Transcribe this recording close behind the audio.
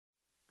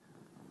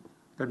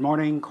Good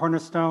morning,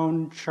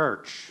 Cornerstone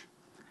Church,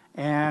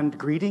 and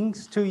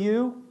greetings to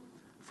you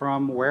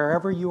from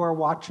wherever you are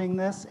watching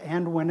this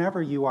and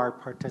whenever you are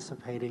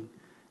participating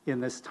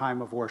in this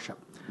time of worship.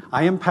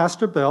 I am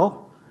Pastor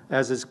Bill,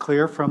 as is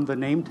clear from the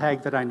name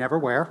tag that I never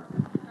wear.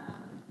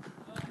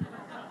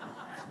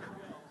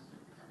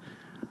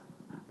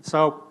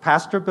 So,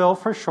 Pastor Bill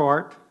for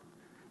short,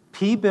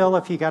 P. Bill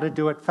if you got to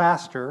do it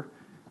faster,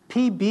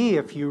 PB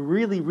if you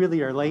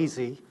really are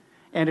lazy,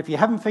 and if you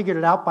haven't figured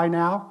it out by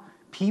now,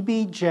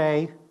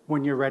 PBJ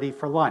when you're ready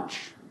for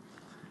lunch.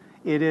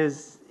 It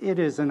is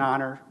an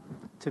honor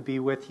to be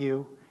with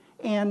you,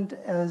 and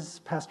as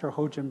Pastor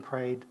Hojan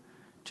prayed,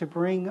 to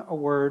bring a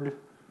word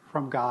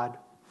from God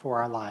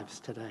for our lives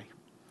today.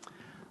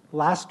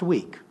 Last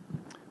week,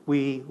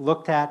 we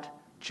looked at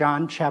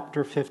John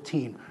chapter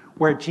 15,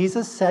 where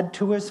Jesus said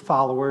to his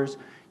followers,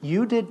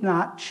 "You did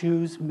not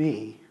choose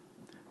me,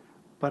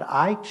 but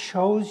I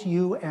chose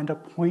you and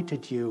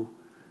appointed you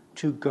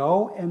to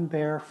go and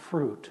bear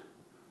fruit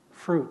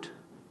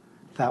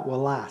that will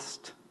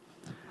last."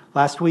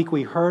 Last week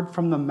we heard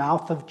from the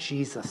mouth of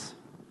Jesus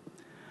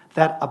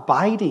that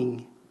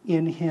abiding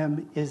in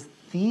him is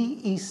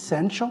the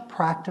essential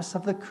practice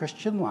of the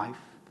Christian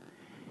life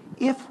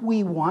if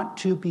we want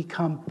to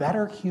become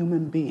better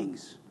human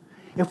beings,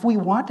 if we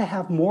want to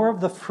have more of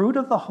the fruit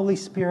of the Holy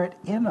Spirit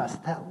in us,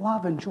 that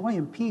love and joy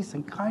and peace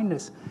and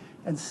kindness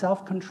and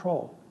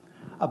self-control.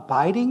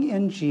 Abiding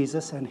in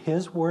Jesus and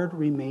his word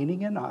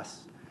remaining in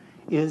us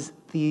is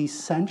the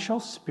essential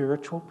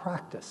spiritual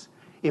practice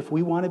if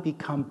we want to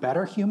become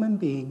better human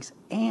beings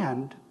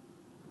and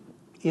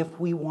if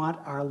we want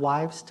our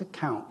lives to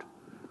count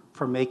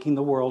for making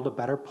the world a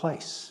better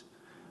place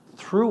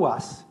through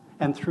us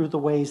and through the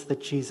ways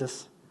that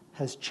Jesus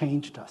has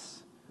changed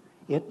us.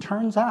 It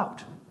turns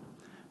out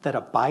that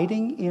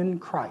abiding in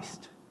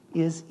Christ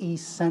is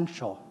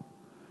essential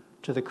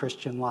to the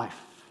Christian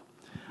life.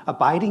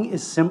 Abiding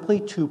is simply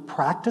to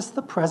practice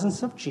the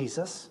presence of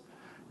Jesus,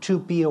 to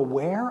be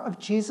aware of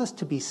Jesus,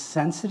 to be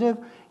sensitive,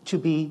 to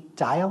be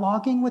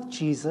dialoguing with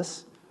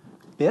Jesus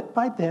bit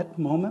by bit,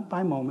 moment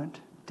by moment,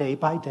 day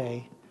by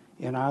day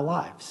in our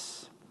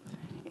lives.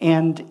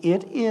 And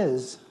it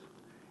is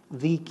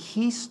the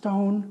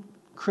keystone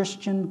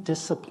Christian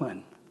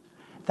discipline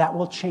that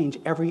will change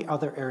every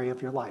other area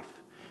of your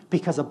life.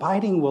 Because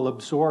abiding will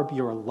absorb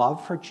your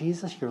love for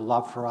Jesus, your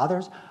love for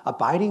others.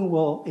 Abiding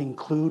will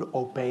include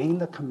obeying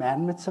the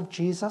commandments of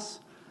Jesus.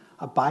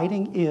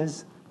 Abiding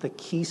is the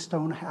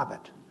keystone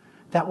habit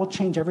that will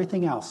change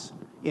everything else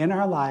in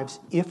our lives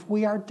if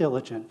we are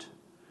diligent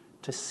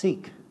to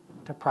seek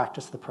to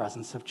practice the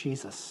presence of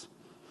Jesus.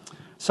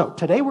 So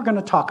today we're going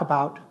to talk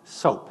about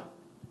soap.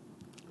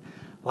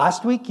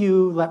 Last week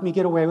you let me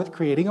get away with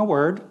creating a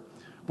word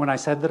when I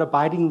said that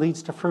abiding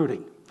leads to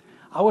fruiting.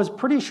 I was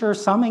pretty sure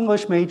some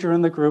English major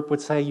in the group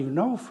would say,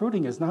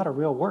 fruiting is not a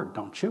real word,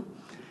 don't you?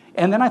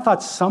 And then I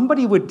thought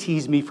somebody would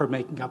tease me for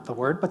making up the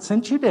word, but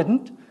since you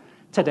didn't,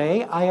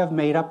 today I have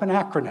made up an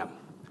acronym.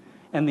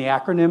 And the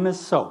acronym is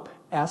SOAP,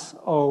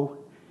 S-O-A-P,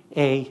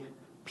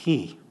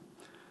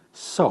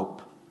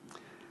 SOAP.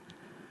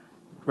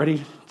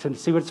 Ready to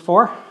see what it's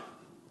for?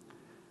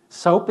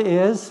 SOAP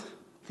is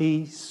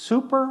the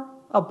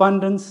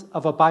superabundance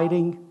of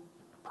abiding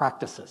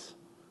practices.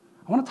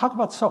 I want to talk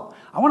about soap.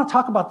 I want to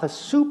talk about the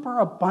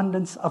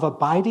superabundance of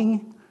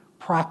abiding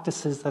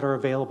practices that are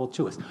available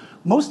to us.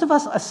 Most of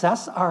us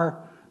assess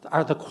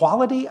the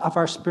quality of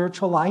our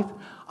spiritual life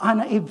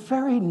on a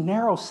very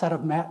narrow set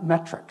of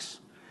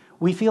metrics.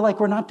 We feel like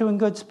we're not doing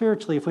good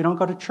spiritually if we don't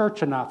go to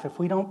church enough, if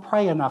we don't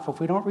pray enough, if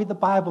we don't read the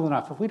Bible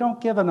enough, if we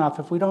don't give enough,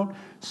 if we don't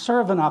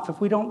serve enough,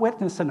 if we don't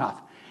witness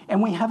enough.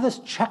 And we have this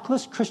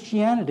checklist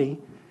Christianity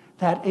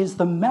that is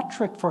the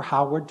metric for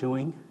how we're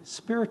doing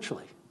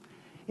spiritually.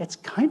 It's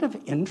kind of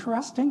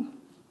interesting.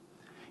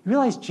 You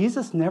realize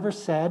Jesus never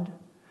said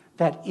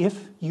that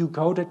if you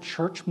go to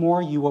church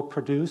more, you will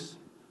produce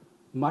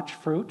much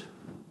fruit.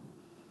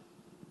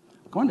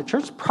 Going to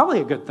church is probably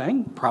a good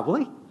thing,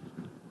 probably.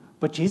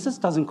 But Jesus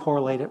doesn't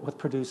correlate it with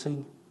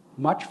producing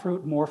much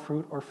fruit, more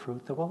fruit, or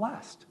fruit that will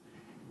last.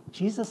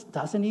 Jesus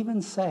doesn't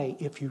even say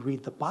if you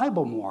read the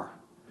Bible more,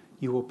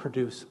 you will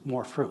produce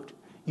more fruit.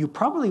 You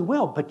probably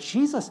will, but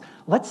Jesus,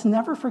 let's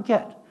never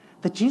forget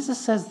that Jesus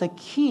says the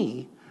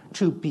key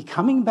to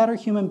becoming better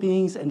human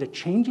beings and to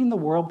changing the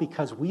world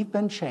because we've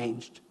been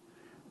changed,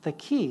 the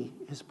key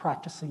is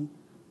practicing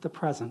the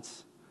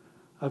presence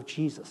of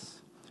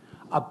Jesus.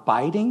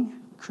 Abiding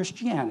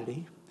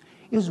Christianity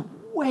is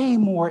way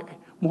more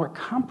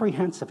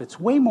comprehensive. It's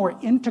way more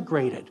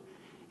integrated.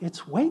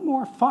 It's way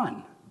more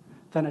fun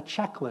than a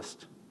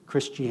checklist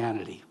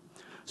Christianity.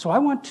 So I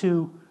want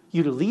you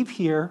to leave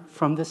here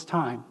from this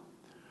time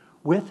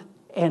with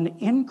an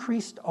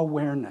increased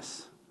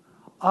awareness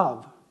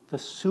of the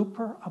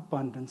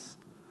superabundance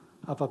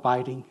of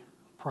abiding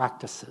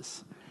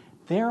practices.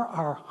 There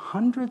are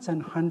hundreds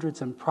and hundreds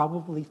and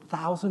probably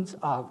thousands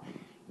of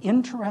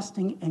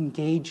interesting,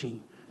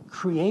 engaging,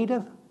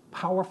 creative,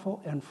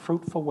 powerful, and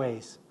fruitful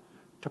ways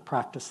to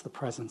practice the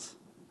presence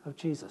of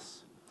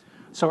Jesus.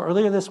 So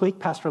earlier this week,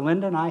 Pastor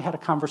Linda and I had a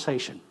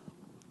conversation.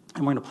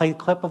 I'm going to play a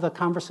clip of the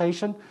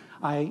conversation.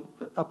 I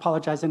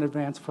apologize in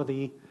advance for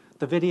the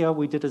video.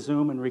 We did a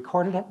Zoom and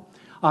recorded it.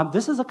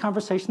 This is a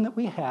conversation that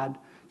we had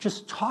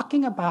just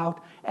talking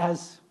about,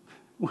 as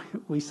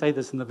we say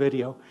this in the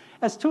video,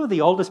 as two of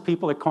the oldest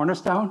people at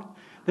Cornerstone,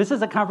 this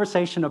is a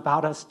conversation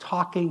about us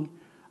talking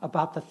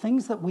about the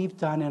things that we've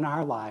done in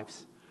our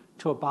lives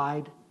to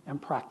abide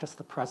and practice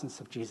the presence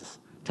of Jesus.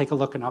 Take a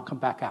look and I'll come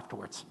back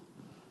afterwards.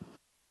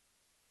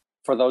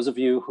 For those of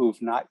you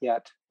who've not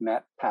yet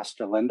met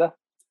Pastor Linda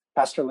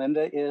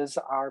is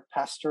our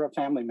pastor of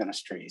family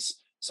ministries.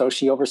 So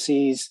she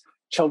oversees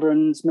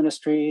children's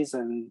ministries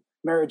and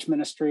marriage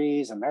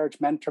ministries and marriage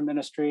mentor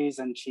ministries,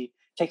 and she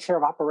takes care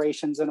of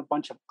operations and a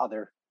bunch of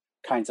other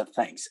kinds of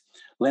things.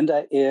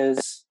 Linda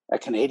is a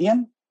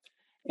Canadian,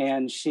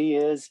 and she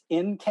is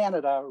in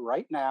Canada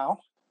right now.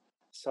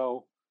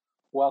 So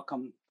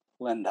welcome,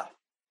 Linda.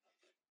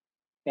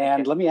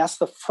 And let me ask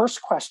the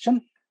first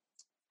question.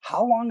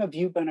 How long have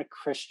you been a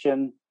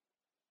Christian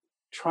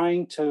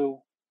trying to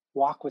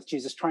walk with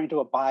Jesus, trying to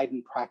abide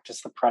and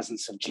practice the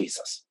presence of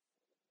Jesus?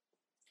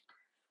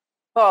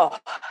 Oh,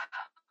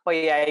 well,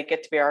 yeah, I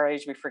get to be our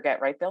age, we forget,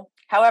 right, Bill?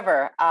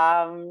 However,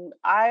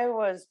 I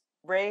was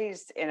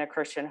raised in a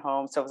Christian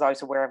home, so I was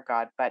always aware of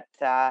God. But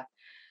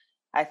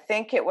I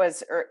think it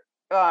was,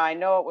 I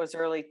know it was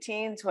early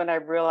teens when I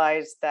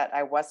realized that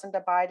I wasn't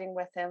abiding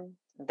with him,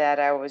 that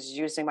I was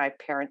using my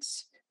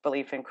parents'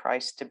 belief in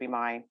Christ to be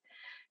mine.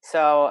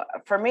 So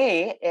for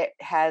me, it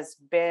has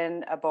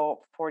been about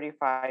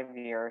 45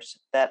 years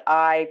that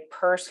I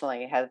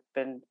personally have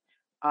been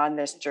on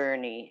this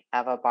journey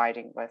of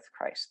abiding with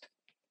Christ.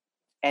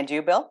 And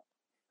you, Bill?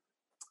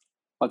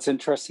 Well, it's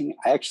interesting.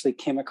 I actually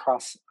came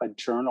across a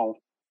journal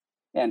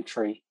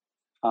entry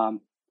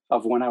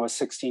of when I was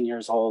 16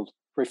 years old,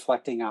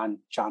 reflecting on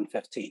John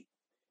 15.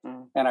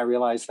 And I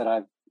realized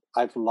that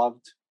I've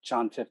loved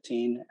John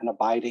 15 and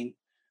abiding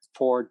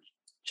for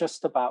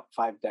just about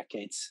 5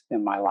 decades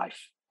in my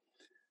life,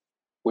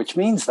 which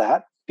means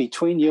that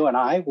between you and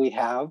I, we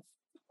have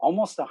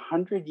almost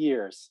 100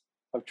 years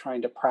of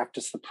trying to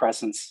practice the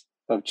presence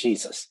of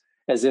Jesus,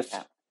 as if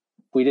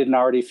we didn't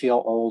already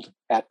feel old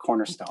at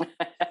Cornerstone.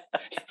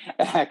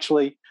 And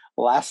actually,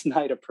 last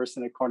night, a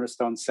person at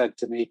Cornerstone said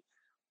to me,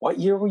 "What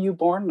year were you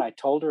born?" And I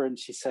told her, and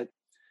she said,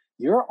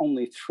 "You're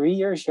only 3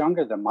 years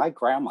younger than my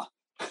grandma."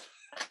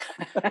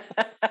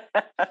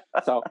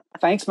 So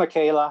thanks,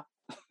 Michaela.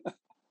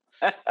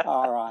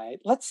 All right,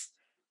 let's,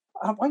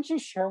 why don't you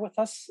share with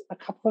us a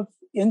couple of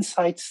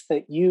insights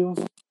that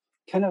you've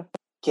kind of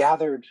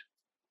gathered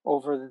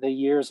over the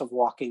years of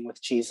walking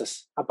with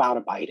Jesus about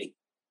abiding?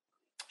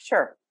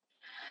 Sure.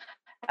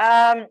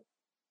 Probably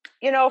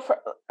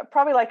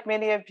like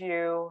many of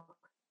you,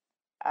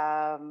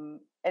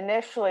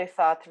 initially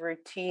thought the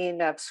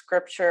routine of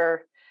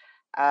Scripture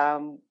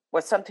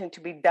was something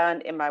to be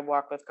done in my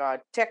walk with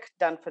God. Tick,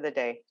 done for the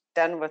day,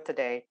 done with the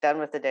day, done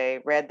with the day,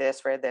 read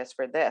this, read this,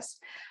 read this.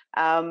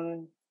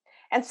 And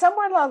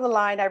somewhere along the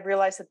line, I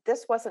realized that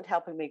this wasn't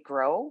helping me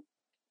grow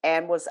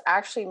and was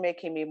actually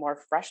making me more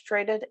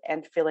frustrated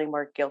and feeling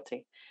more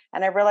guilty.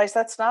 And I realized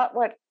that's not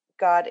what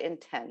God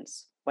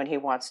intends when he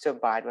wants to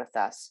abide with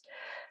us.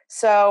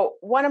 So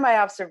one of my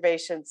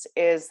observations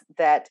is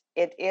that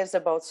it is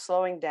about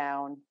slowing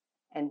down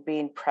and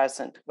being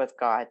present with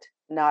God,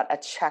 not a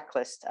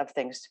checklist of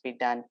things to be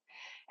done.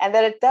 And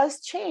that it does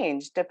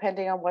change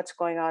depending on what's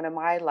going on in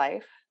my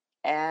life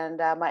and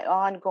my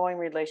ongoing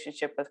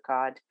relationship with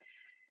God.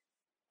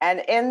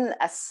 And in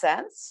a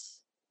sense,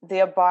 the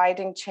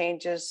abiding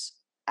changes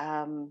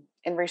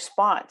in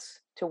response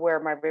to where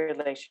my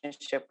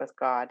relationship with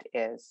God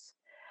is.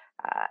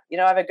 I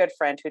have a good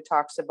friend who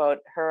talks about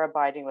her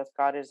abiding with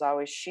God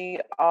she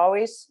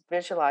always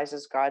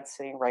visualizes God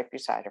sitting right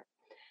beside her.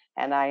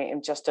 And I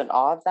am just in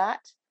awe of that.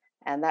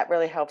 And that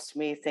really helps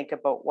me think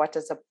about, what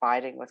does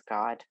abiding with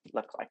God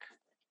look like?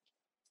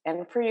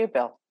 And for you,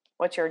 Bill,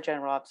 what's your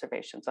general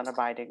observations on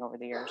abiding over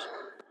the years?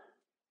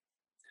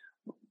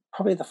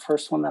 Probably the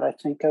first one that I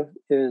think of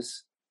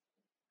is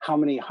how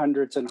many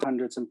hundreds and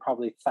hundreds and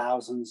probably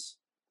thousands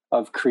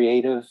of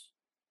creative,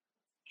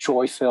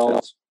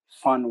 joy-filled,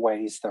 fun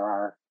ways there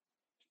are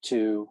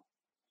to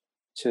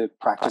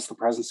practice the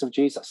presence of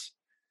Jesus.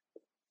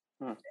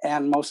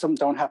 And most of them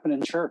don't happen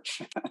in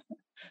church.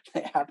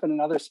 They happen in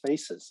other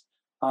spaces.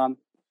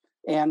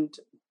 And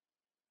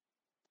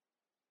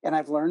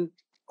I've learned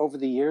over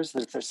the years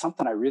that if there's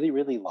something I really,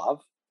 really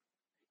love,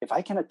 if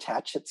I can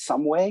attach it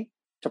some way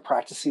to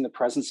practicing the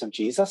presence of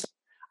Jesus,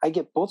 I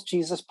get both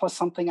Jesus plus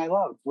something I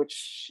love,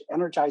 which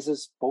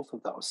energizes both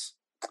of those.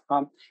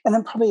 And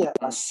then probably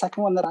a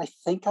second one that I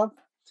think of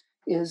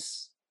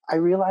is I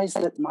realize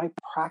that my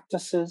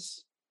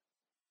practices,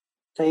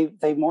 they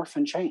morph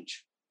and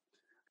change.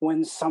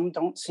 When some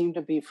don't seem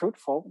to be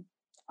fruitful,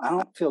 I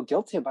don't feel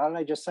guilty about it.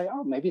 I just say,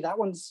 oh, maybe that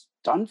one's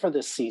done for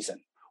this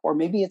season, or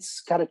maybe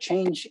it's got to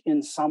change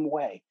in some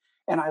way.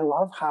 And I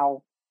love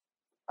how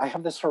I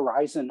have this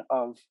horizon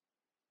of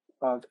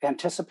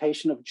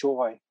anticipation of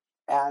joy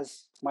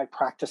as my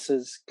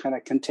practices kind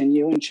of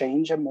continue and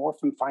change and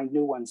morph and find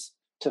new ones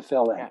to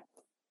fill in.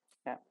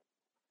 Yeah.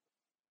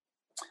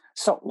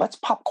 So let's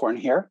popcorn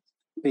here,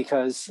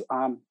 because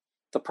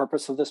the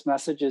purpose of this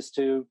message is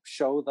to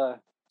show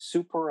the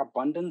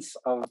superabundance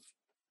of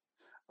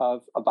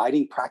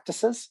abiding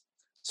practices.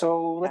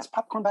 So let's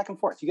popcorn back and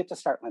forth. You get to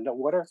start, Linda.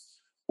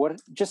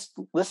 Just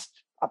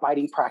list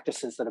abiding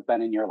practices that have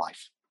been in your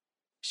life.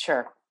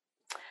 Sure.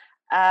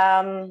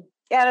 Yeah,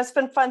 and it's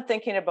been fun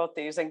thinking about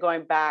these and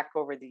going back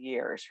over the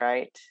years,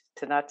 right?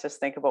 To not just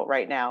think about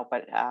right now,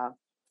 but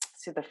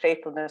see the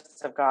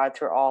faithfulness of God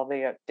through all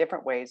the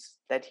different ways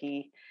that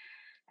He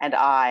and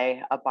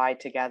I abide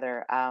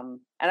together. And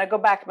I go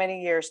back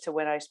many years to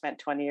when I spent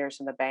 20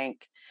 years in the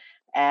bank.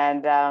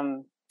 And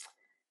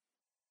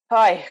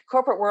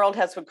corporate world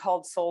has been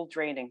called soul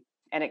draining,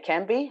 and it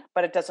can be,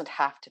 but it doesn't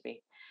have to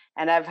be.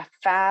 And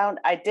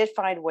I did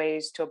find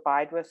ways to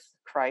abide with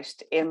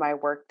Christ in my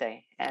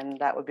workday. And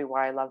that would be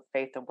why I love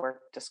faith and work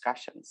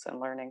discussions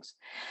and learnings.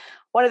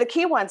 One of the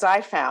key ones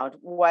I found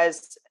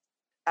was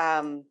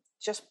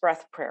just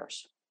breath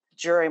prayers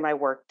during my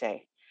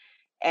workday.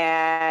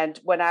 And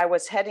when I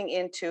was heading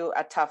into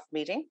a tough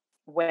meeting,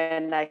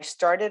 when I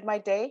started my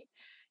day,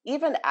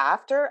 even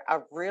after a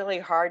really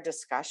hard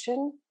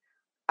discussion,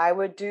 I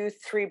would do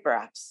 3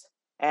 breaths.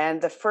 And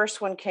the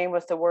first one came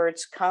with the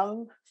words,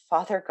 "Come,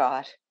 Father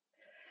God.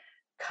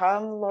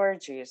 Come,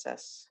 Lord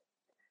Jesus.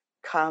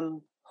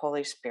 Come,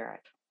 Holy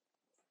Spirit."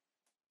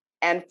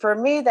 And for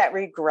me, that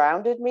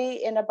regrounded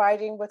me in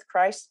abiding with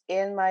Christ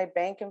in my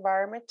bank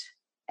environment,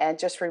 and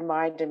just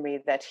reminded me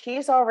that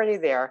He's already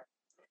there,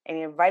 and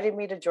He invited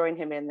me to join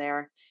Him in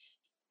there.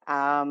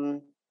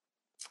 And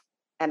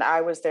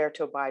I was there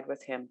to abide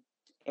with Him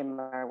in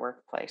my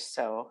workplace.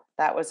 So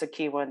that was a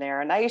key one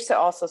there. And I used to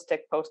also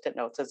stick Post-it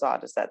notes, as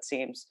odd as that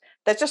seems,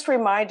 that just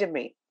reminded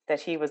me that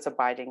He was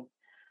abiding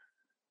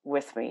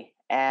with me.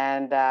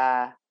 And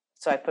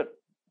so I put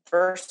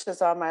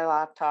verses on my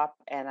laptop,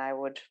 and I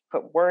would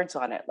put words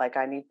on it, like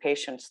I need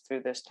patience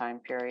through this time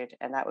period.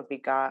 And that would be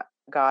God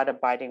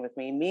abiding with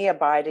me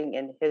abiding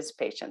in His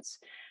patience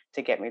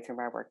to get me through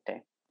my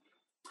workday.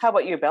 How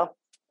about you, Bill?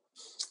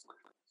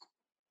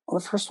 Well,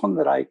 the first one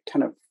that I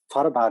kind of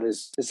thought about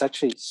is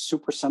actually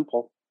super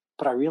simple,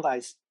 but I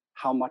realized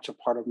how much a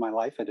part of my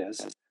life it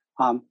is.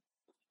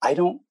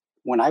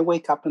 When I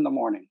wake up in the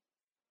morning,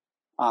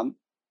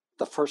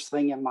 the first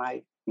thing in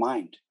my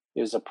mind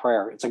is a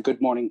prayer. It's a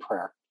good morning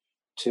prayer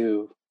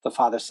to the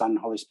Father, Son, and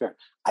Holy Spirit.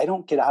 I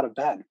don't get out of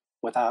bed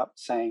without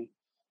saying,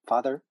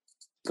 "Father,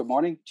 good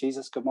morning.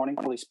 Jesus, good morning.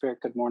 Holy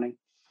Spirit, good morning.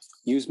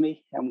 Use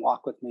me and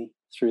walk with me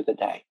through the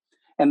day."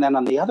 And then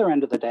on the other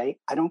end of the day,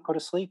 I don't go to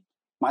sleep.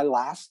 My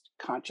last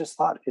conscious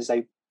thought is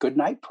a good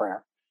night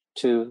prayer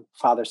to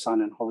Father,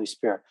 Son, and Holy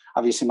Spirit.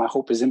 Obviously, my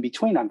hope is in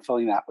between. I'm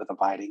filling that with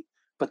abiding.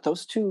 But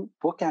those two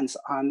bookends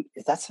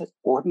that's an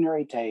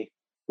ordinary day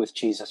with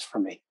Jesus for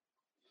me.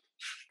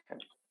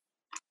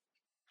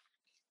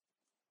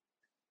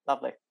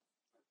 Lovely.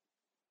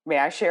 May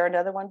I share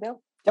another one,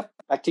 Bill? Yep,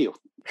 back to you.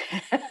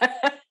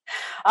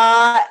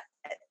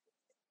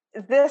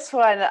 This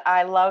one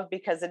I love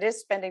because it is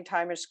spending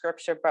time in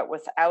Scripture, but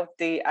without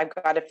the "I've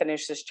got to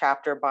finish this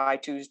chapter by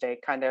Tuesday"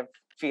 kind of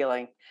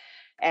feeling.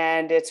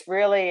 And it's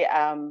really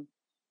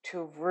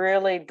to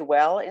really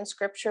dwell in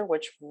Scripture,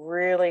 which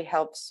really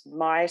helps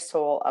my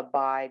soul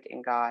abide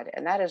in God.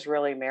 And that is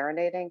really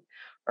marinating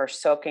or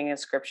soaking in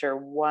Scripture,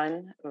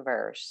 one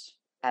verse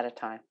at a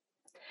time.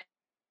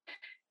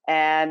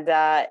 And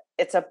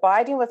it's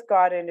abiding with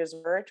God in His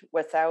Word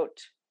without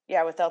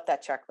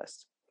that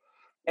checklist.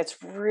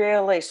 It's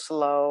really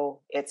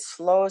slow. It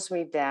slows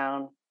me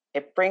down.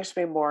 It brings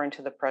me more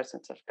into the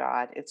presence of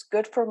God. It's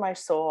good for my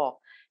soul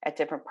at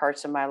different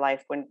parts of my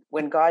life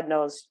when God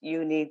knows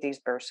you need these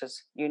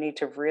verses. You need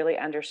to really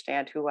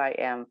understand who I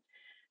am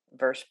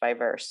verse by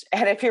verse.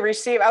 And if you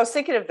receive, I was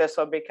thinking of this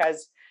one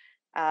because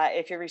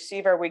if you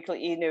receive our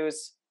weekly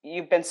e-news,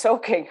 you've been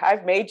soaking.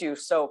 I've made you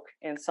soak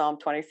in Psalm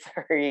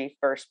 23,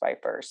 verse by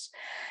verse.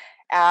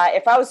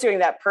 If I was doing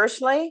that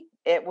personally,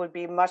 it would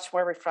be much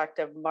more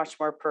reflective, much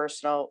more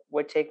personal,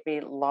 would take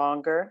me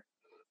longer.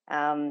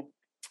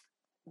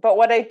 But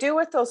what I do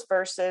with those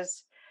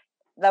verses,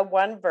 the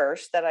one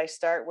verse that I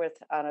start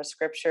with on a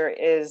scripture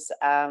is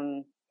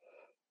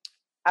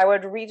I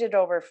would read it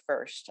over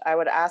first. I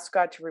would ask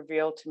God to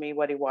reveal to me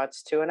what He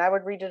wants to, and I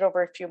would read it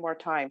over a few more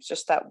times,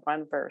 just that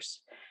one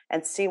verse,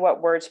 and see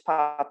what words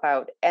pop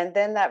out. And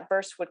then that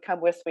verse would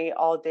come with me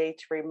all day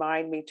to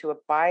remind me to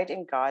abide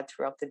in God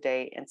throughout the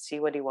day and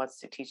see what He wants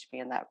to teach me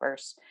in that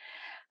verse.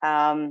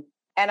 And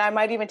I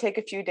might even take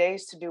a few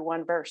days to do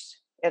one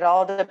verse. It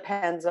all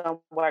depends on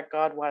what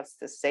God wants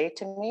to say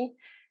to me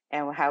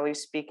and how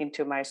He's speaking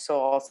to my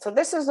soul. So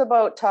this is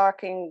about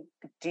talking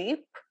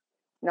deep,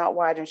 not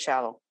wide and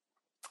shallow.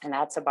 And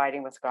that's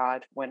abiding with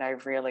God when I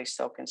really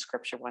soak in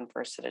Scripture one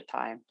verse at a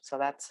time. So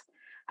that's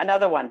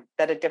another one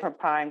that at different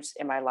times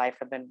in my life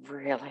have been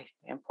really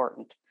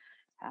important.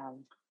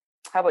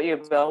 How about you,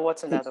 Bill?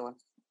 What's another one?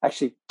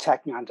 Actually,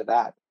 tacking on to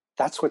that,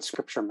 that's what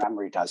Scripture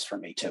memory does for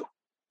me too,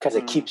 because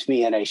it keeps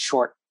me in a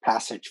short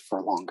passage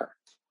for longer.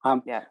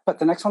 But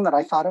the next one that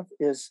I thought of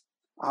is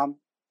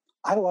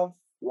I love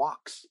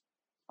walks.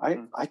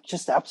 I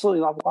just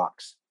absolutely love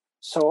walks.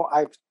 So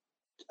I've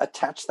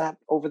attached that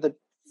over the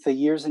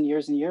years and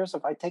years and years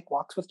of I take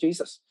walks with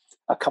Jesus.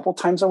 A couple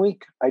times a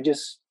week, I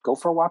just go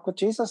for a walk with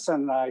Jesus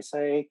and I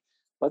say,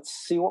 let's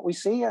see what we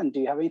see. And do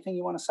you have anything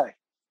you want to say?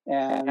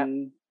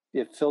 And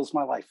it fills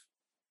my life.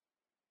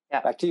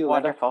 Yeah. Back to you,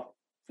 Linda. Wonderful.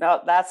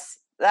 No,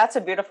 that's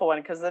a beautiful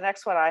one, because the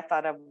next one I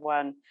thought of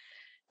one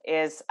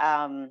is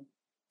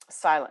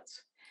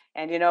silence.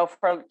 And,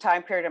 for a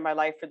time period in my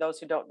life, for those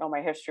who don't know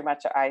my history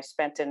much, I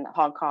spent in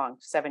Hong Kong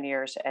 7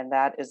 years, and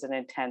that is an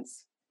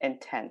intense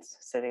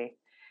city.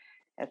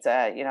 It's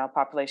a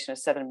population of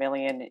 7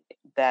 million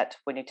that,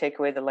 when you take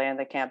away the land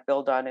they can't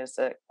build on, is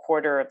a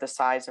quarter of the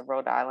size of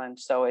Rhode Island.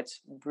 So it's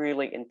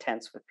really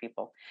intense with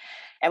people.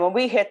 And when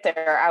we hit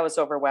there, I was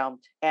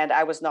overwhelmed, and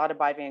I was not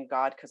abiding in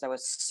God because I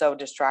was so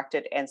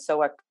distracted. And so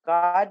what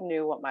God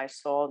knew what my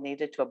soul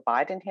needed to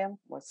abide in him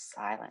was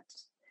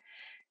silence.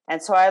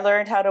 And so I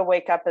learned how to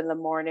wake up in the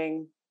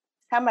morning,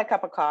 have my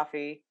cup of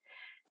coffee,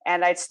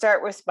 and I'd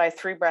start with my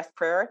 3-breath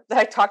prayer that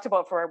I talked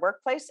about for our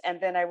workplace. And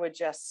then I would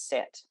just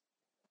sit.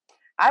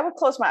 I would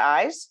close my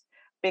eyes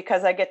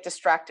because I get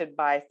distracted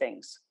by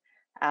things.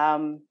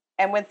 And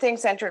when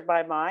things entered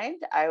my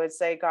mind, I would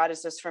say, God,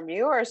 is this from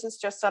you? Or is this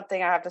just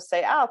something I have to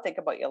say? I'll think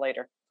about you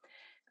later.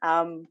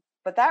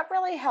 But that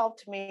really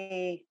helped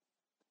me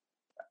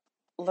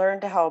learn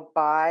to how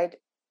abide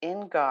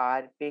in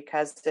God,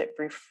 because it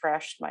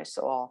refreshed my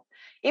soul.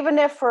 Even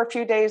if for a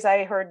few days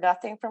I heard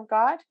nothing from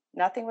God,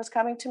 nothing was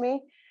coming to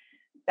me,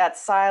 that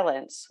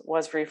silence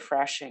was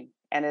refreshing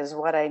and is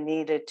what I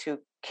needed to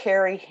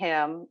carry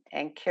him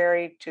and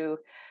to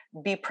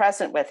be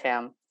present with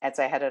him as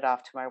I headed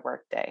off to my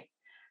work day.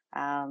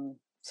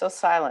 So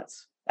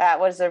silence,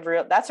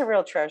 that's a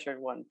real treasured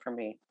one for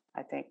me,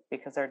 I think,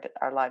 because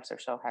our lives are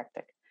so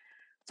hectic.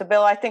 So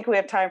Bill, I think we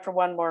have time for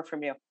one more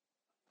from you.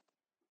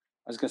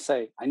 I was going to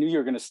say, I knew you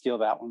were going to steal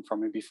that one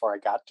from me before I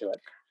got to it.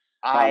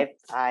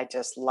 I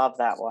just love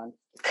that one.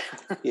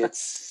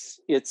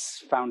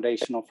 It's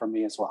foundational for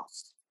me as well.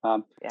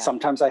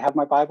 Sometimes I have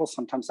my Bible,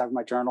 sometimes I have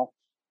my journal,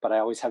 but I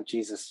always have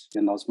Jesus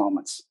in those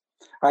moments.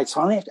 All right,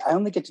 so I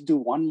only get to do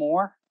one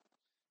more.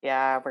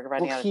 Yeah, we're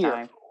running out of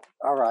time.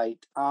 All right.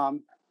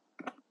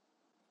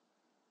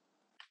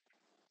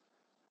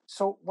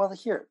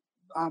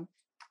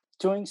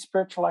 Doing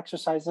spiritual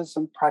exercises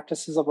and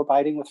practices of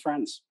abiding with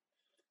friends.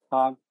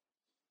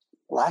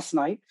 Last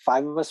night,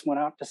 5 of us went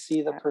out to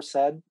see the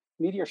Perseid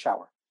meteor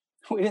shower.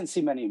 We didn't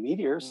see many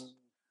meteors,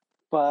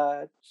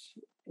 but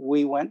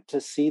we went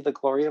to see the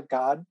glory of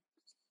God.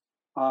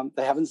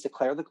 The heavens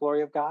declare the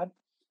glory of God.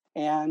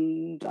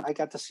 And I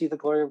got to see the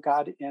glory of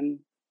God in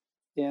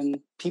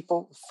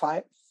people,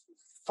 five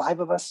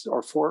of us,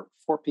 or four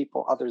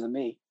people other than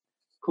me,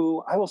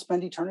 who I will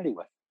spend eternity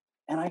with.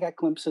 And I got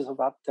glimpses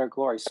about their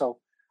glory. So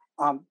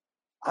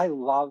I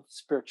love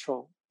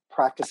spiritual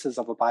practices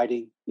of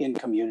abiding in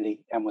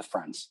community and with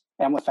friends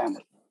and with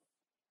family.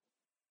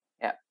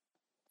 Yeah,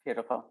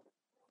 beautiful.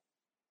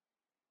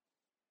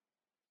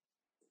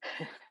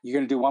 You're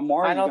going to do one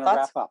more, or are you going to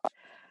wrap up?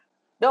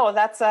 No,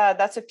 that's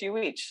a few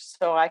each,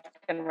 so I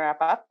can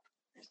wrap up.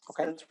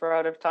 Okay. Since we're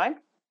out of time.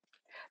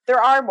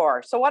 There are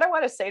more. So what I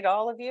want to say to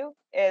all of you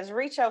is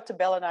reach out to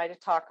Bill and I to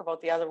talk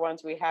about the other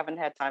ones we haven't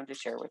had time to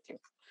share with you.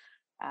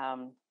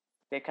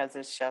 Because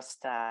it's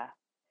just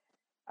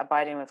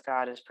abiding with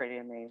God is pretty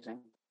amazing.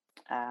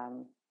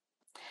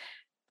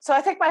 So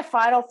I think my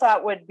final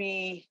thought would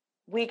be,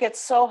 we get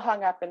so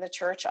hung up in the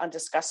church on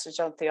discussions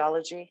on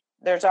theology.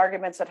 There's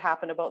arguments that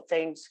happen about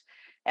things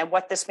and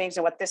what this means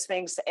and what this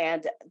means.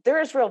 And there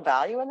is real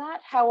value in that.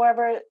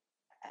 However,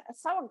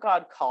 it's not what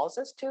God calls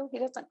us to. He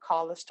doesn't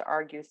call us to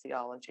argue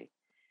theology.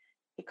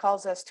 He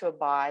calls us to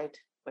abide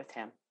with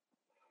him.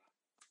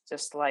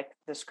 Just like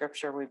the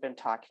scripture we've been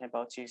talking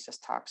about, Jesus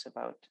talks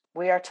about.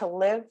 We are to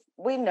live.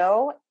 We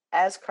know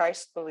as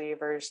Christ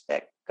believers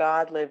that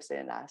God lives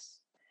in us.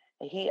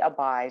 He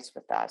abides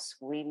with us.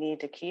 We need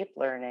to keep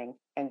learning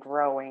and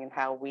growing in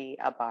how we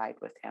abide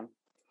with him.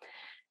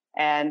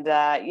 And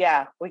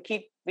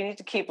we need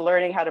to keep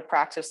learning how to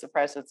practice the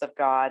presence of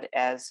God,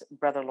 as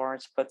Brother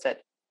Lawrence puts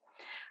it.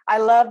 I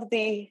love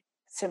the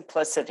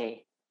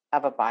simplicity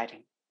of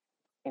abiding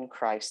in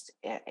Christ.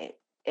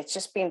 It's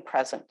just being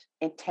present,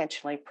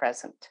 intentionally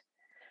present.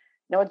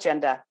 No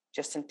agenda,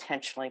 just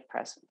intentionally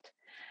present.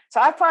 So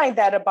I find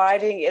that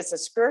abiding is a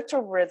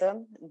spiritual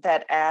rhythm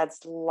that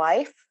adds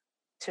life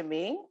to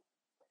me.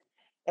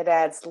 It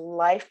adds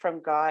life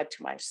from God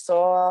to my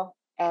soul.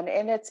 And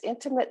in its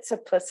intimate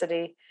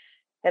simplicity,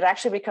 it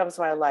actually becomes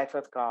my life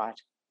with God,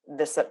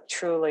 this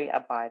truly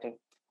abiding.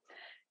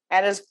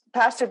 And as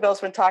Pastor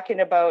Bill's been talking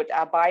about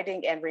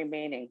abiding and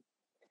remaining,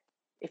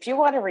 if you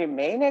want to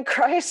remain in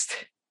Christ,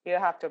 you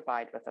have to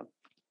abide with him.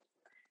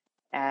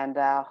 And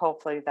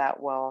hopefully that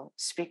will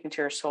speak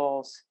into your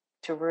souls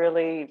to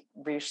really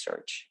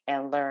research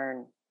and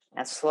learn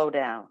and slow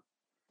down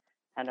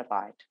and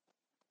abide.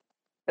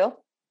 Bill?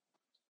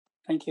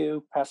 Thank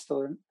you,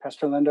 Pastor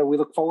Linda. We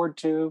look forward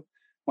to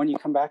when you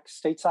come back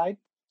stateside.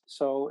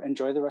 So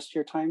enjoy the rest of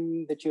your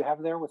time that you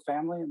have there with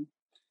family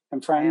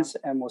and friends,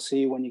 and we'll see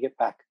you when you get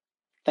back.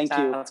 Thank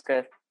you. Sounds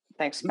good.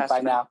 Thanks, Pastor.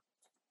 Bye now.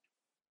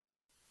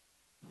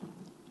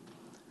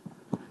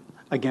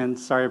 Again,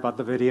 sorry about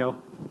the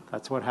video.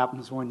 That's what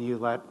happens when you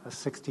let a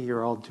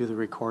 60-year-old do the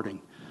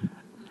recording.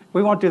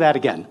 We won't do that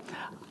again.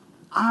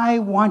 I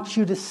want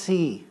you to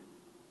see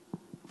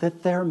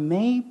that there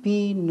may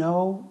be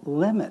no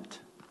limit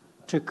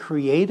to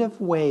creative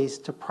ways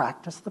to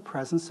practice the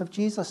presence of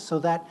Jesus so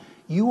that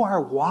you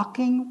are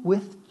walking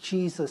with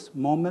Jesus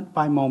moment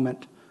by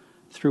moment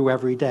through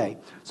every day.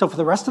 So for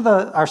the rest of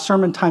our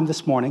sermon time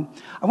this morning,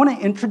 I want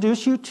to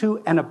introduce you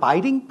to an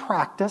abiding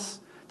practice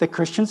that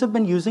Christians have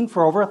been using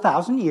for over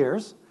 1,000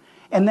 years.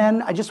 And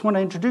then I just want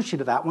to introduce you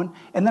to that one.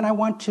 And then I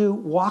want to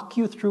walk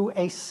you through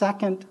a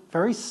second,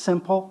 very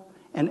simple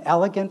and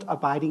elegant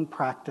abiding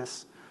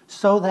practice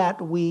so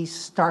that we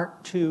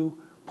start to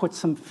put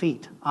some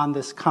feet on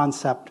this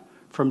concept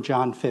from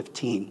John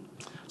 15.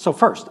 So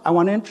first, I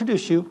want to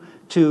introduce you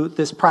to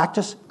this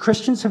practice.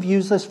 Christians have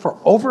used this for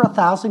over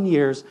 1,000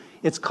 years.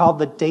 It's called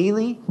the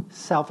daily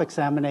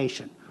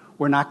self-examination.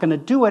 We're not going to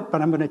do it,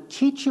 but I'm going to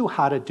teach you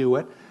how to do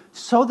it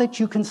so that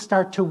you can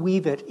start to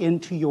weave it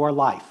into your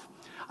life.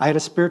 I had a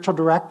spiritual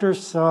director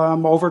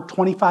over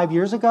 25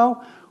 years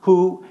ago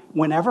who,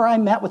 whenever I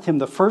met with him,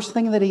 the first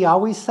thing that he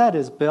always said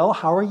is, "Bill,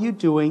 how are you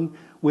doing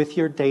with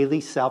your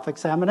daily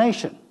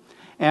self-examination?"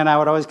 And I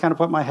would always kind of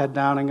put my head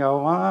down and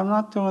go, "Well, I'm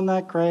not doing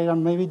that great.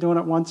 I'm maybe doing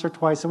it once or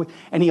twice a week."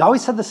 And he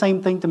always said the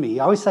same thing to me. He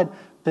always said,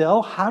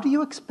 "Bill, how do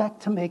you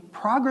expect to make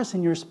progress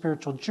in your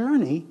spiritual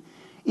journey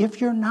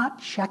if you're not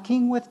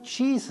checking with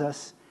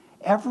Jesus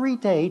every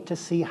day to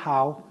see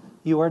how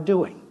you are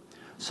doing?"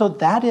 So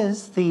that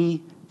is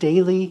the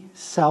daily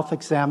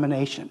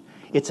self-examination.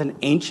 It's an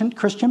ancient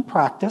Christian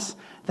practice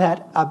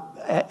that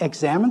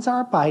examines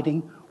our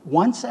abiding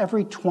once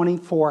every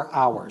 24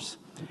 hours.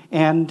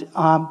 And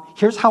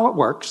here's how it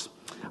works.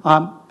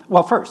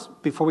 Well,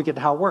 first, before we get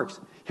to how it works,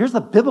 here's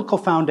the biblical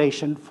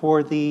foundation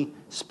for the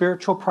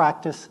spiritual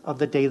practice of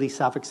the daily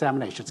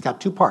self-examination. It's got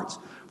two parts.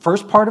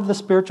 First part of the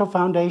spiritual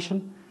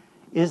foundation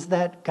is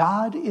that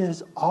God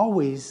is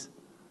always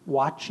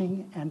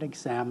watching and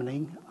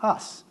examining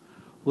us.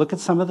 Look at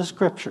some of the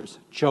scriptures.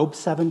 Job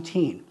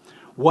 17.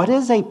 What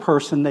is a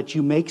person that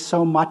you make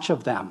so much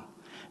of them,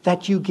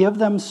 that you give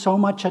them so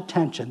much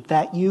attention,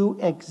 that you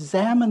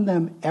examine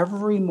them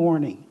every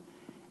morning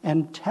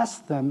and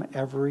test them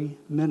every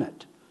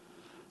minute?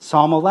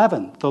 Psalm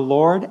 11, the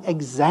Lord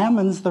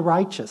examines the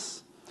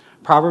righteous.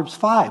 Proverbs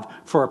 5,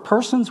 for a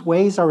person's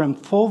ways are in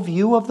full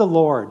view of the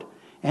Lord,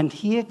 and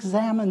he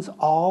examines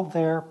all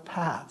their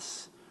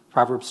paths.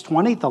 Proverbs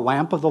 20, the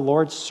lamp of the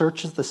Lord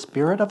searches the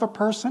spirit of a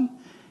person.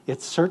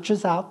 It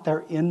searches out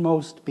their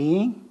inmost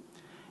being.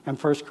 And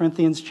 1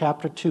 Corinthians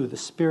chapter 2, the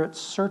Spirit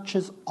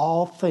searches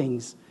all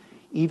things,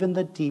 even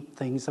the deep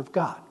things of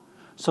God.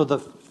 So the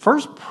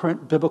first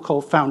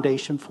biblical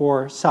foundation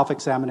for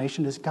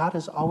self-examination is God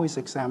is always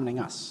examining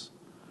us,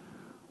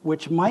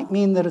 which might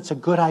mean that it's a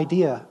good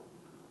idea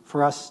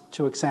for us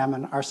to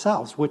examine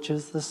ourselves, which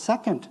is the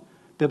second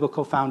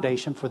biblical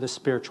foundation for the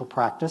spiritual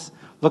practice.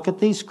 Look at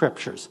these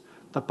scriptures.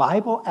 The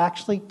Bible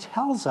actually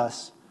tells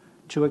us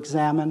to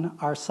examine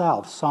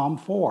ourselves. Psalm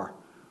 4,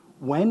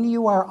 when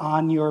you are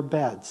on your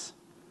beds,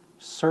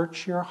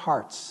 search your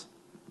hearts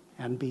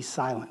and be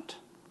silent.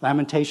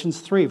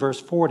 Lamentations 3,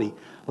 verse 40,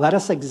 let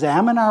us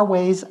examine our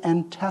ways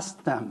and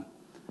test them,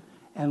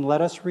 and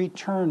let us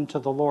return to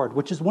the Lord,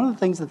 which is one of the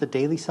things that the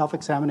daily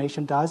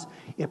self-examination does.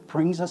 It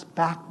brings us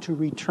back to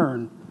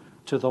return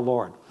to the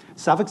Lord.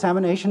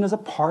 Self-examination is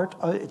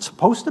it's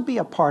supposed to be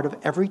a part of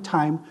every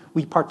time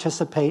we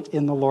participate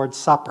in the Lord's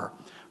Supper.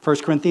 1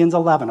 Corinthians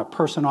 11, a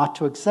person ought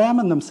to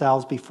examine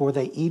themselves before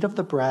they eat of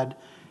the bread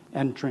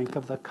and drink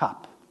of the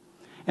cup.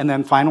 And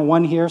then final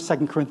one here,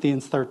 2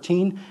 Corinthians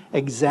 13,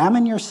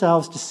 examine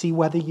yourselves to see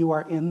whether you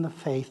are in the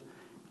faith.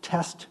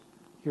 Test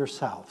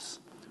yourselves.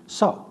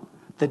 So,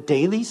 the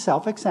daily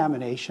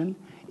self-examination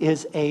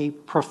is a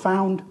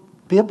profound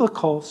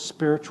biblical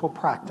spiritual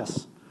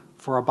practice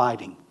for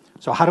abiding.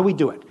 So how do we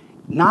do it?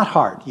 Not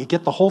hard. You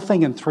get the whole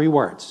thing in 3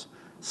 words.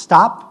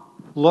 Stop,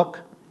 look,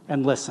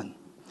 and listen.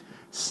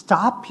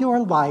 Stop your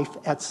life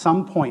at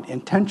some point.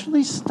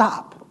 Intentionally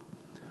stop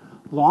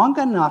long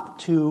enough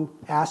to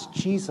ask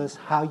Jesus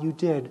how you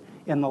did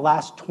in the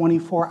last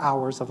 24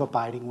 hours of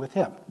abiding with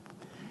him.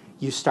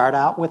 You start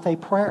out with a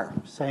prayer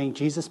saying,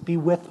 Jesus, be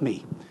with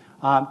me.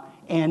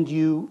 And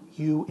you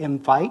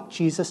invite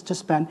Jesus to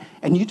spend,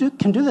 and you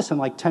can do this in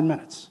like 10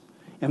 minutes.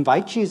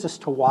 Invite Jesus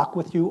to walk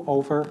with you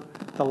over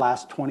the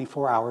last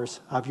 24 hours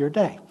of your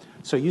day.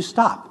 So you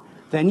stop.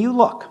 Then you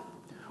look.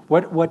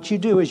 What you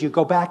do is you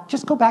go back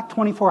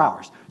 24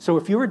 hours. So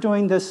if you were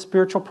doing this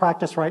spiritual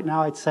practice right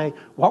now, I'd say,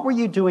 what were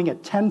you doing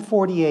at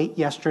 10:48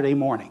 yesterday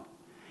morning?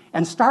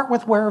 And start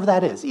with wherever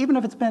that is. Even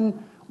if it's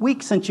been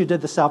weeks since you did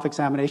the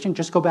self-examination,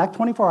 just go back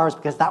 24 hours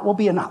because that will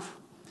be enough.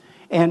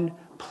 And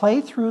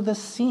play through the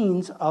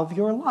scenes of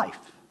your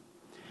life.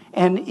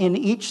 And in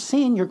each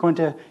scene, you're going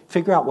to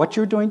figure out what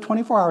you were doing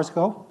 24 hours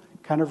ago,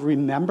 kind of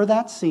remember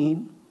that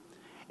scene,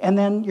 and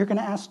then you're going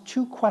to ask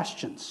 2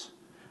 questions.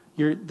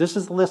 This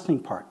is the listening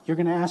part. You're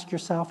going to ask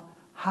yourself,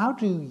 How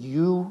do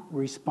you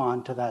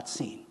respond to that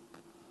scene?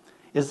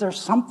 Is there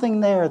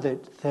something there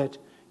that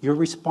you're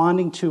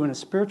responding to in a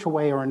spiritual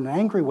way or in an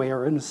angry way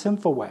or in a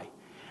sinful way?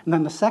 And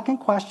then the second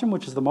question,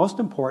 which is the most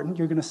important,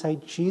 you're going to say,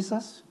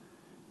 Jesus,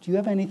 do you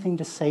have anything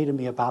to say to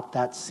me about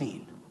that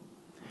scene?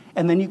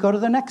 And then you go to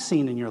the next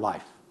scene in your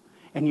life,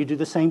 and you do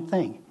the same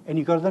thing. And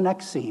you go to the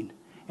next scene,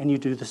 and you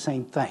do the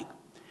same thing.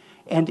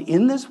 And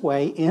in this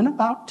way, in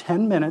about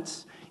 10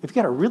 minutes, if you've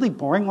got a really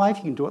boring life,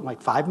 you can do it in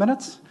like 5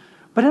 minutes.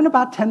 But in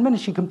about 10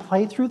 minutes, you can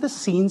play through the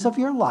scenes of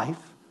your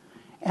life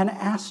and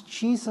ask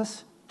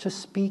Jesus to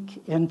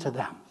speak into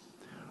them.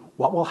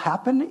 What will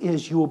happen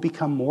is you will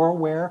become more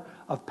aware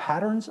of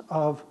patterns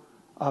of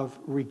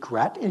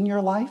regret in your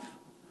life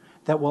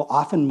that will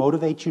often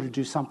motivate you to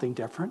do something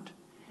different.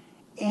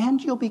 And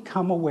you'll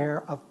become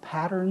aware of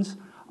patterns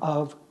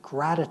of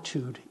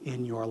gratitude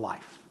in your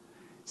life,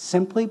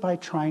 simply by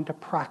trying to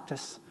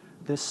practice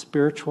this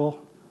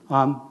spiritual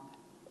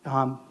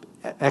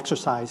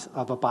exercise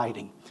of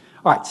abiding.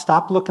 All right,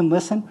 stop, look, and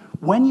listen.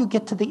 When you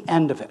get to the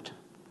end of it,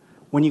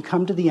 when you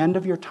come to the end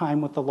of your time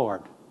with the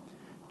Lord,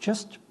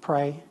 just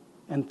pray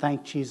and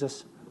thank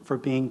Jesus for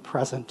being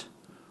present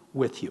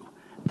with you.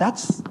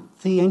 That's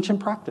the ancient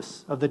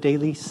practice of the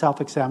daily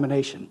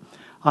self-examination.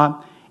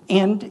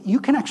 And you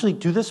can actually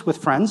do this with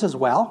friends as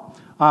well.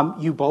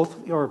 You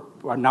both, or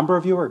a number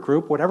of you, or a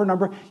group, whatever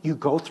number, you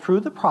go through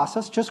the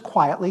process just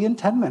quietly in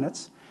 10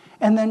 minutes,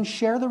 and then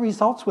share the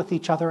results with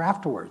each other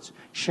afterwards.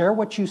 Share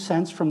what you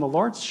sense from the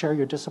Lord, share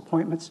your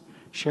disappointments,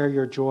 share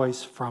your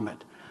joys from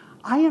it.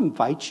 I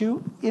invite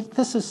you,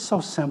 this is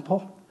so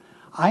simple,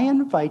 I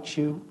invite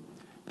you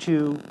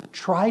to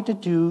try to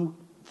do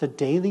the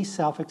daily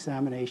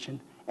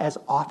self-examination as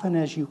often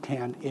as you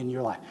can in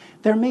your life.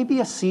 There may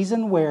be a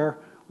season where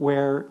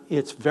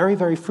it's very,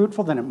 very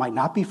fruitful, then it might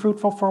not be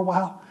fruitful for a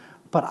while.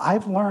 But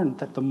I've learned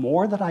that the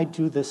more that I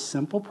do this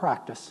simple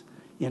practice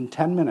in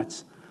 10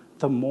 minutes,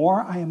 the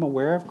more I am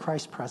aware of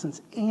Christ's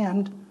presence,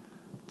 and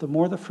the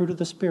more the fruit of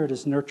the Spirit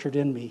is nurtured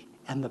in me,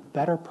 and the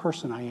better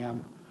person I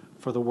am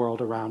for the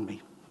world around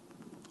me.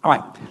 All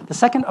right, the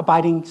second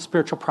abiding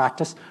spiritual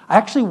practice, I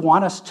actually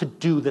want us to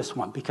do this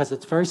one because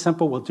it's very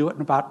simple. We'll do it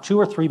in about 2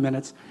 or 3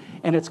 minutes,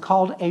 and it's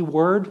called a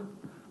word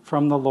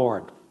from the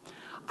Lord.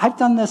 I've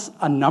done this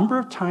a number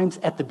of times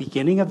at the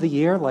beginning of the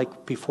year,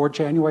 like before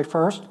January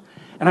 1st,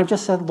 and I've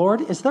just said,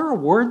 Lord, is there a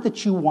word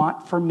that you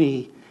want for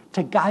me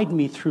to guide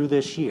me through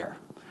this year?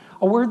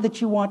 A word that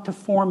you want to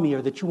form me,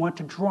 or that you want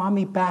to draw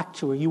me back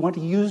to, or you want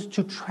to use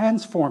to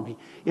transform me?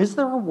 Is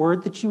there a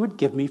word that you would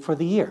give me for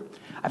the year?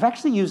 I've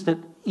actually used it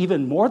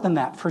even more than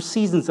that for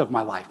seasons of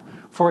my life,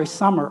 for a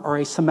summer or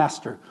a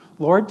semester.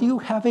 Lord, do you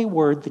have a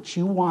word that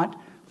you want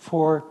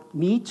for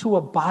me to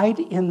abide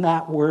in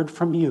that word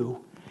from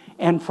you,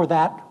 and for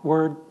that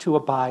word to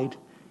abide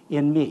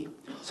in me?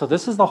 So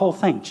this is the whole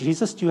thing.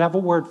 Jesus, do you have a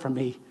word for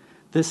me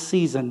this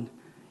season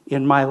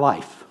in my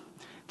life?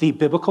 The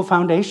biblical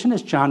foundation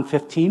is John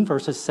 15,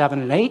 verses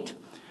 7 and 8,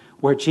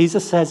 where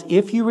Jesus says,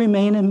 if you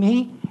remain in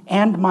me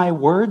and my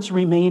words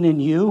remain in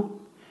you,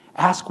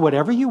 ask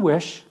whatever you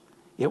wish,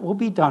 it will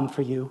be done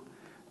for you.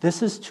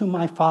 This is to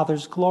my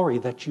Father's glory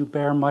that you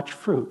bear much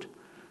fruit,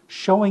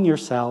 showing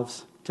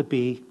yourselves to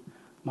be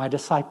my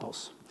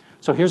disciples.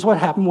 So here's what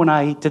happened when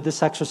I did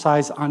this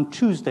exercise on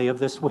Tuesday of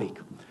this week.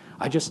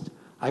 I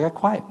got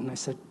quiet and I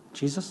said,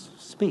 Jesus,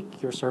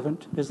 speak. Your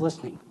servant is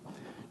listening.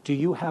 Do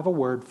you have a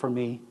word for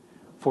me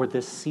for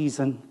this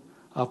season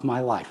of my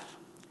life?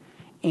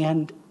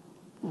 And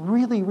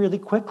really, really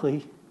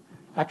quickly,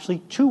 actually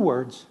 2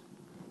 words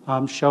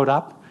showed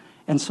up.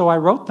 And so I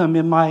wrote them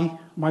in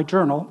my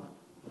journal.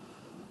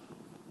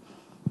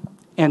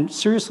 And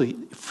seriously,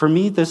 for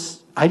me,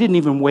 I didn't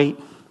even wait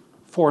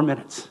 4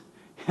 minutes.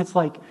 It's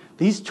like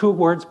these 2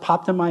 words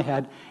popped in my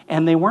head,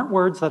 and they weren't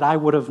words that I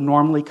would have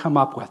normally come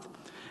up with.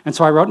 And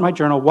so I wrote in my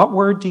journal, what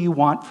word do you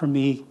want from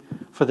me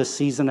for the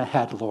season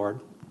ahead, Lord?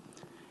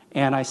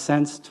 And I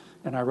sensed,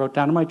 and I wrote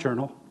down in my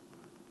journal,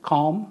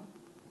 calm,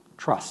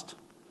 trust.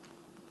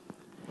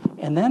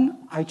 And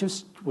then I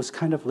just was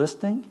kind of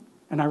listening,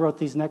 and I wrote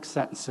these next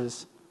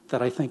sentences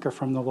that I think are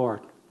from the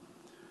Lord.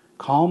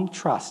 Calm,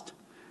 trust.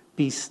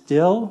 Be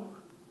still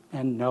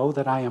and know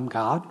that I am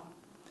God.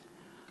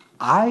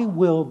 I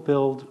will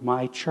build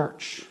my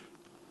church,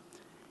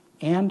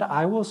 and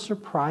I will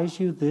surprise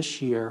you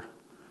this year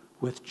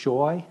with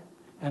joy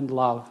and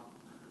love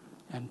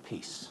and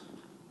peace.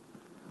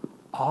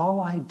 All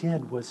I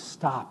did was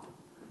stop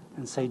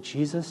and say,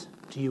 Jesus,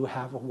 do you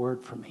have a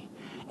word for me?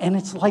 And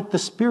it's like the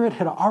Spirit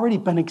had already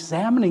been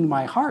examining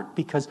my heart,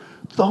 because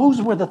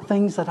those were the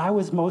things that I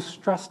was most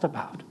stressed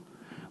about.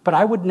 But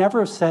I would never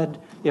have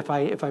said, if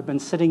I've been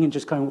sitting and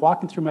just kind of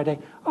walking through my day,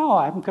 oh,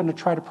 I'm going to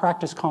try to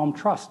practice calm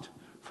trust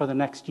for the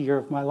next year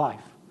of my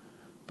life.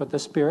 But the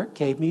Spirit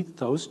gave me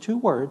those 2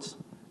 words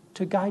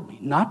to guide me.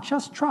 Not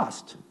just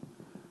trust,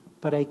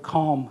 but a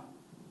calm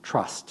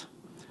trust.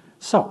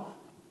 So,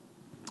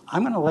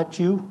 I'm going to let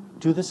you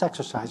do this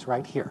exercise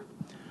right here.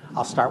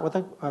 I'll start with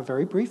a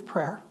very brief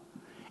prayer,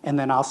 and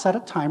then I'll set a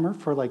timer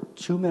for like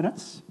 2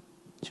 minutes,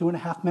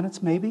 2.5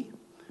 minutes maybe,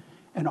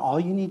 And all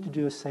you need to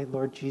do is say,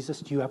 Lord Jesus,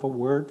 do you have a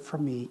word for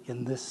me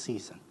in this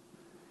season?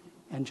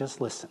 And just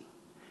listen.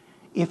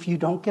 If you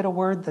don't get a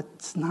word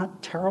that's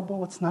not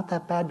terrible, it's not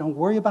that bad, don't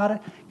worry about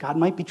it. God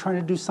might be trying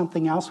to do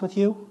something else with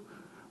you.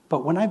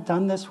 But when I've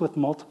done this with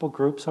multiple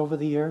groups over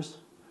the years,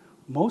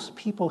 most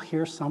people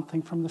hear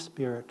something from the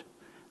Spirit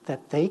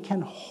that they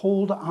can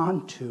hold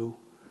on to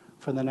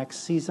for the next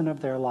season of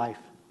their life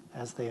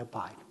as they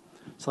abide.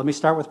 So let me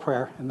start with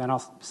prayer, and then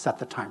I'll set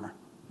the timer.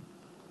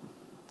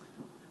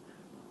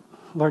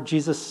 Lord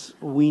Jesus,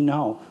 we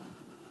know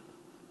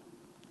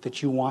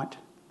that you want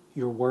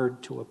your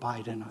word to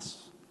abide in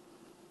us.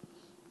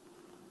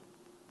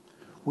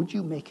 Would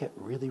you make it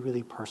really,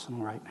 really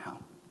personal right now?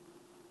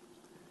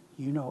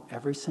 You know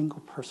every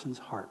single person's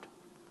heart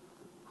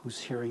who's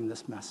hearing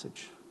this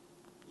message.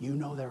 You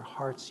know their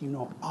hearts. You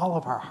know all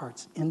of our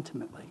hearts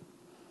intimately.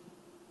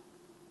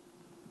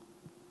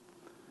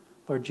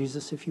 Lord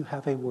Jesus, if you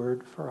have a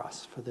word for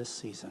us for this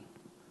season,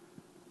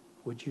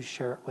 would you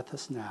share it with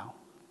us now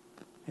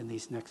in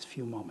these next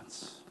few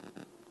moments?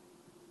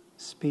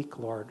 Speak,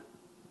 Lord,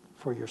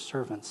 for your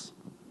servants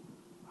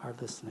are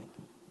listening.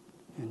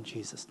 In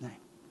Jesus' name.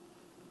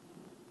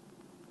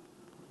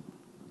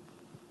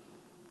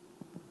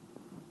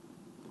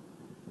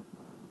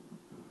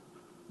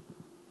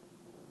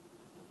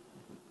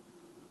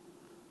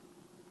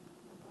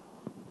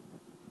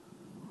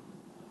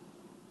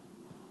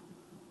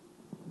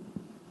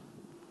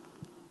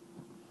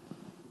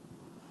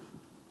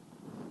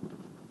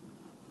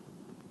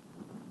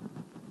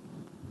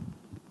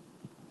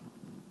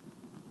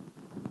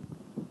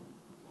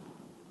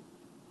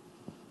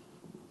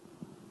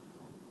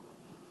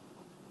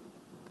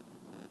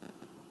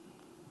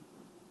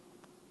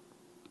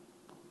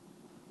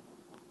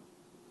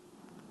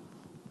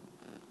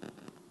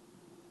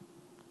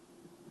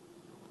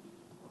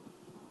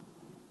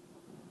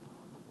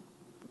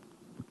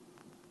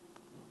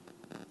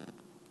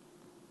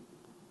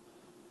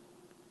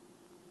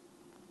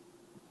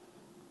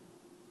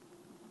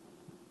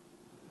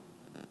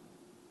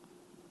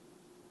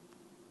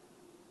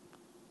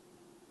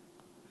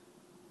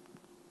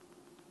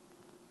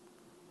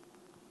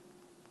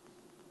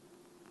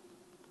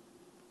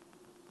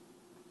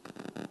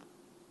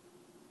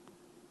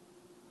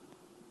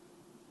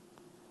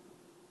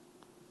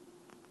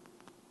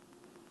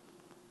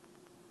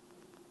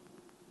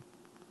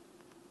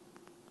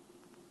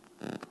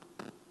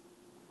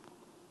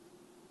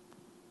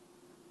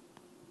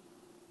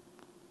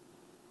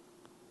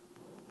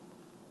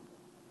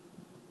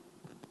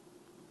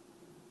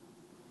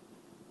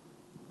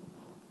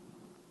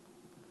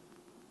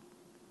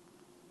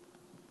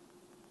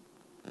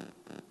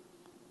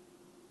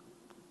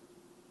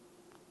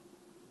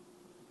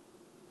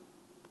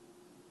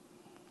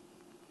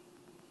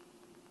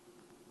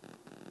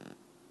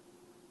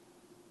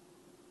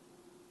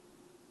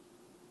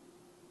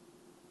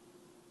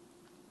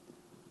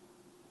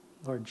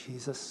 Lord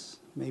Jesus,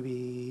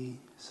 maybe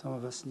some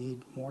of us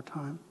need more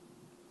time,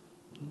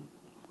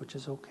 which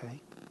is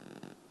okay.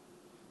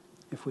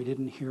 If we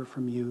didn't hear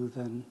from you,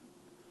 then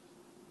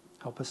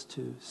help us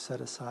to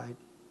set aside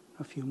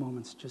a few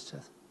moments just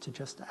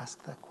to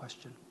ask that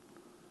question.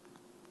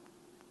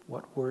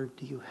 What word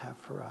do you have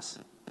for us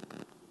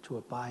to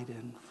abide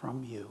in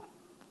from you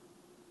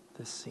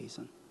this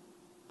season?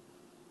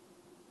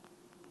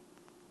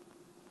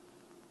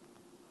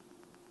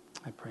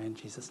 I pray in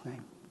Jesus'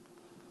 name.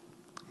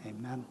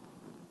 Amen.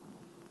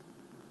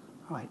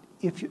 All right.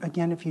 If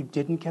you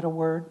didn't get a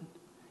word,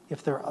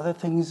 if there are other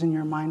things in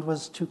your mind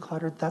was too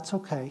cluttered, that's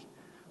okay.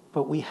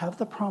 But we have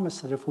the promise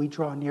that if we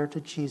draw near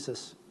to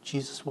Jesus,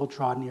 Jesus will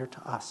draw near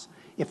to us.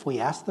 If we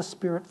ask the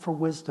Spirit for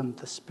wisdom,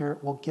 the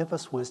Spirit will give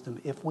us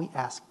wisdom if we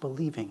ask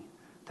believing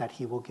that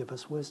he will give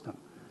us wisdom.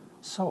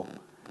 So,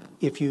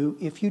 if you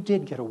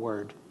did get a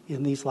word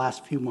in these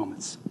last few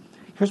moments,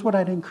 here's what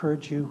I'd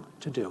encourage you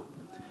to do.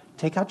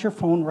 Take out your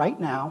phone right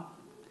now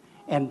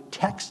and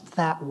text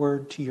that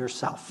word to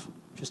yourself.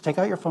 Just take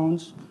out your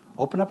phones,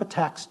 open up a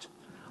text.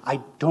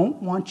 I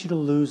don't want you to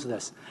lose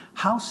this.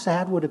 How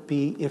sad would it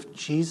be if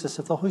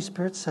the Holy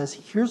Spirit says,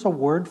 here's a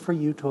word for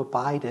you to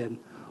abide in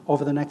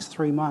over the next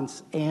 3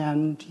 months,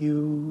 and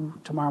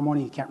tomorrow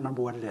morning, you can't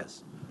remember what it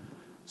is.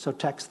 So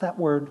text that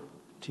word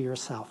to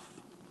yourself.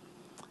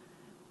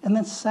 And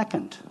then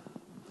second,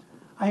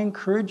 I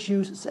encourage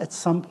you at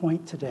some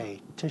point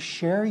today to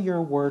share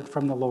your word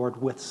from the Lord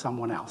with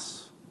someone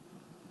else.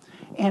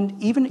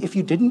 And even if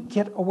you didn't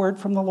get a word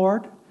from the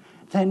Lord,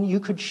 then you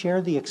could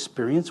share the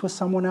experience with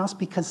someone else,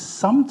 because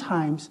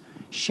sometimes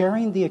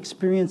sharing the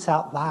experience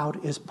out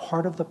loud is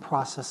part of the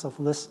process of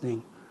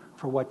listening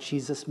for what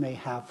Jesus may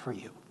have for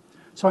you.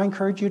 So I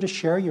encourage you to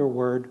share your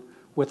word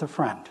with a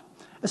friend,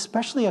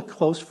 especially a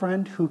close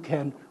friend who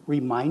can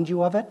remind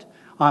you of it.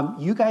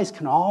 You guys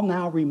can all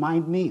now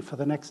remind me for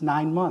the next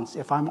 9 months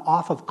if I'm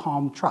off of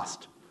Calm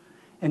Trust,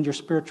 and your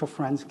spiritual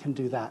friends can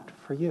do that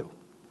for you.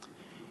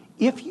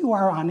 If you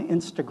are on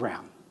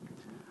Instagram,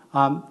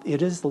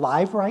 it is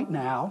live right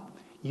now.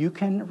 You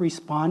can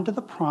respond to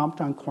the prompt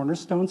on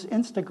Cornerstone's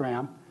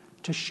Instagram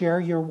to share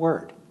your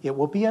word. It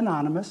will be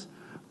anonymous,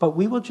 but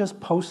we will just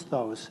post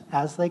those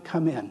as they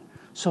come in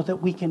so that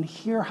we can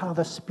hear how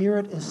the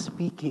Spirit is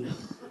speaking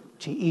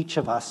to each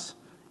of us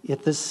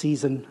at this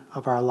season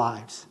of our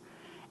lives.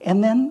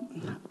 And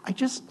then I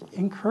just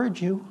encourage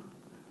you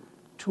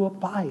to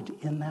abide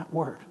in that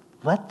word.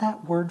 Let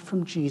that word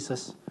from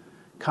Jesus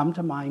come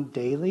to mind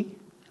daily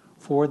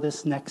for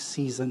this next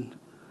season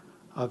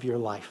of your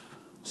life.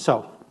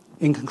 So,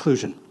 in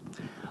conclusion,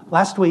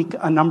 last week,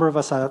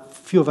 a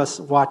few of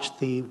us watched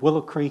the Willow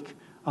Creek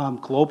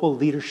Global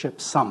Leadership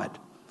Summit.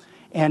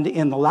 And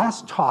in the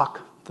last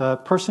talk, the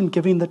person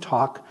giving the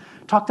talk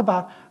talked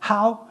about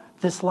how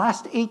this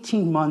last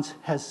 18 months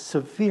has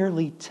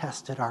severely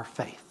tested our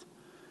faith.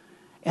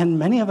 And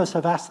many of us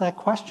have asked that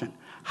question.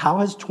 How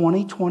has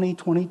 2020,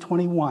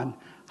 2021,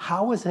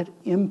 how has it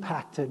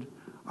impacted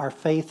our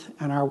faith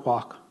and our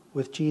walk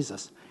with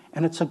Jesus?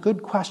 And it's a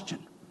good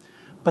question.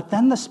 But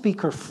then the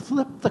speaker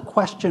flipped the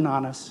question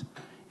on us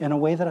in a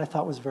way that I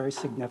thought was very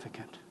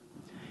significant.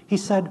 He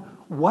said,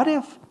 what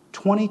if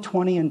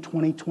 2020 and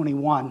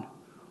 2021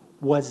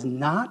 was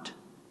not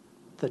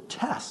the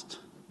test,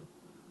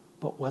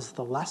 but was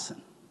the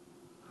lesson?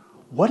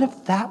 What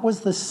if that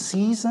was the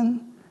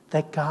season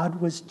that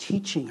God was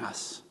teaching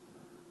us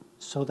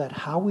so that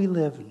how we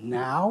live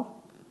now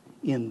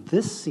in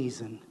this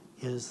season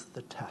is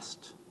the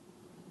test?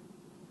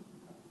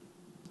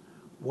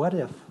 What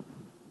if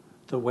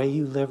the way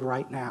you live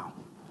right now,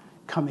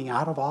 coming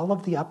out of all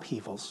of the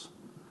upheavals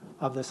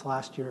of this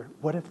last year,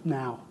 what if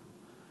now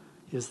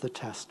is the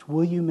test?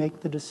 Will you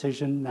make the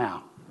decision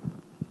now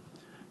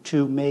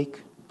to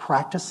make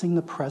practicing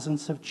the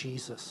presence of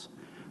Jesus,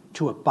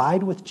 to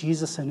abide with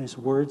Jesus and his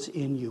words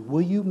in you?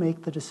 Will you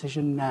make the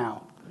decision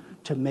now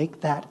to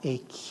make that a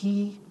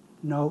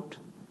keynote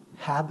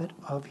habit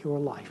of your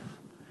life,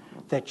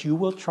 that you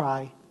will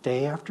try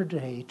day after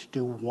day to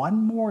do one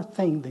more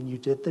thing than you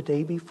did the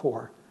day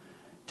before,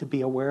 to be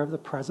aware of the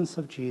presence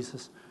of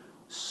Jesus,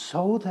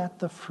 so that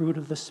the fruit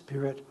of the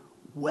Spirit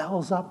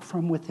wells up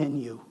from within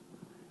you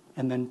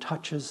and then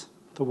touches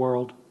the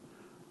world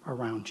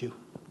around you?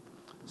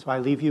 So I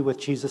leave you with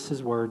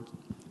Jesus' word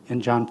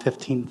in John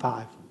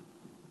 15:5.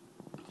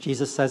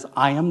 Jesus says,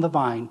 I am the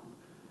vine,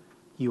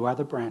 you are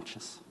the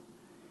branches.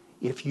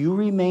 If you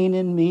remain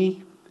in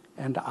me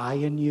and I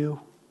in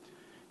you,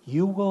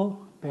 you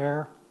will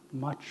bear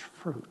much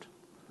fruit.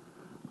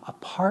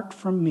 Apart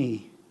from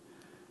me,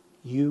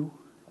 you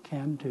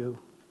can do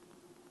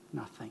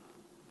nothing.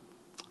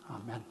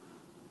 Amen.